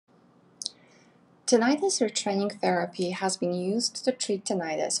Tinnitus retraining therapy has been used to treat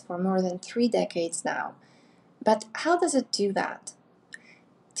tinnitus for more than 3 decades now. But how does it do that?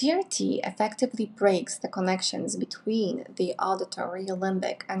 TRT effectively breaks the connections between the auditory,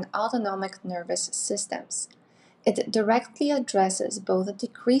 limbic, and autonomic nervous systems. It directly addresses both a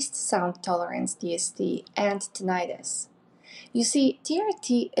decreased sound tolerance (DST) and tinnitus. You see,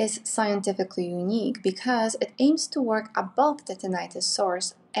 TRT is scientifically unique because it aims to work above the tinnitus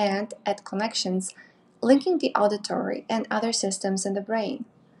source and at connections linking the auditory and other systems in the brain.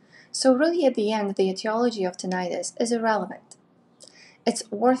 So really at the end, the etiology of tinnitus is irrelevant. It's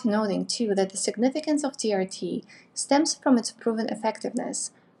worth noting too that the significance of TRT stems from its proven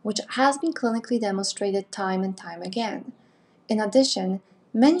effectiveness, which has been clinically demonstrated time and time again. In addition,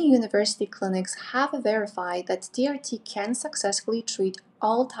 many university clinics have verified that TRT can successfully treat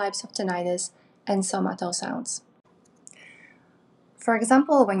all types of tinnitus and somato sounds. For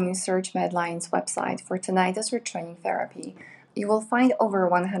example, when you search Medline's website for tinnitus retraining therapy, you will find over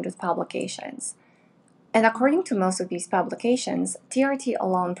 100 publications. And according to most of these publications, TRT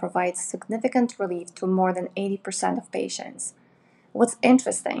alone provides significant relief to more than 80% of patients. What's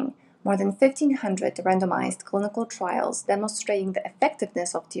interesting, more than 1,500 randomized clinical trials demonstrating the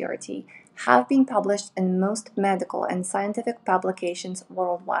effectiveness of TRT have been published in most medical and scientific publications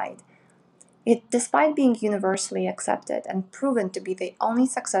worldwide. Yet, despite being universally accepted and proven to be the only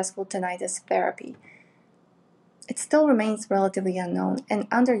successful tinnitus therapy, it still remains relatively unknown and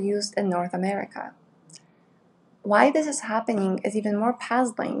underused in North America. Why this is happening is even more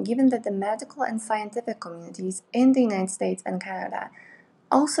puzzling given that the medical and scientific communities in the United States and Canada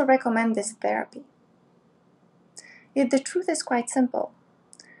also recommend this therapy. Yet the truth is quite simple.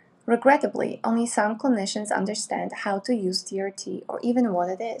 Regrettably, only some clinicians understand how to use TRT or even what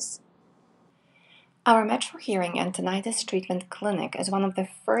it is. Our Metro Hearing and Tinnitus Treatment Clinic is one of the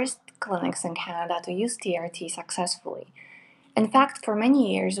first clinics in Canada to use TRT successfully. In fact, for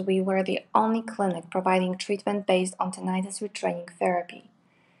many years, we were the only clinic providing treatment based on tinnitus retraining therapy.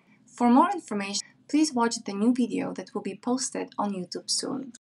 For more information, please watch the new video that will be posted on YouTube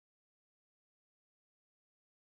soon.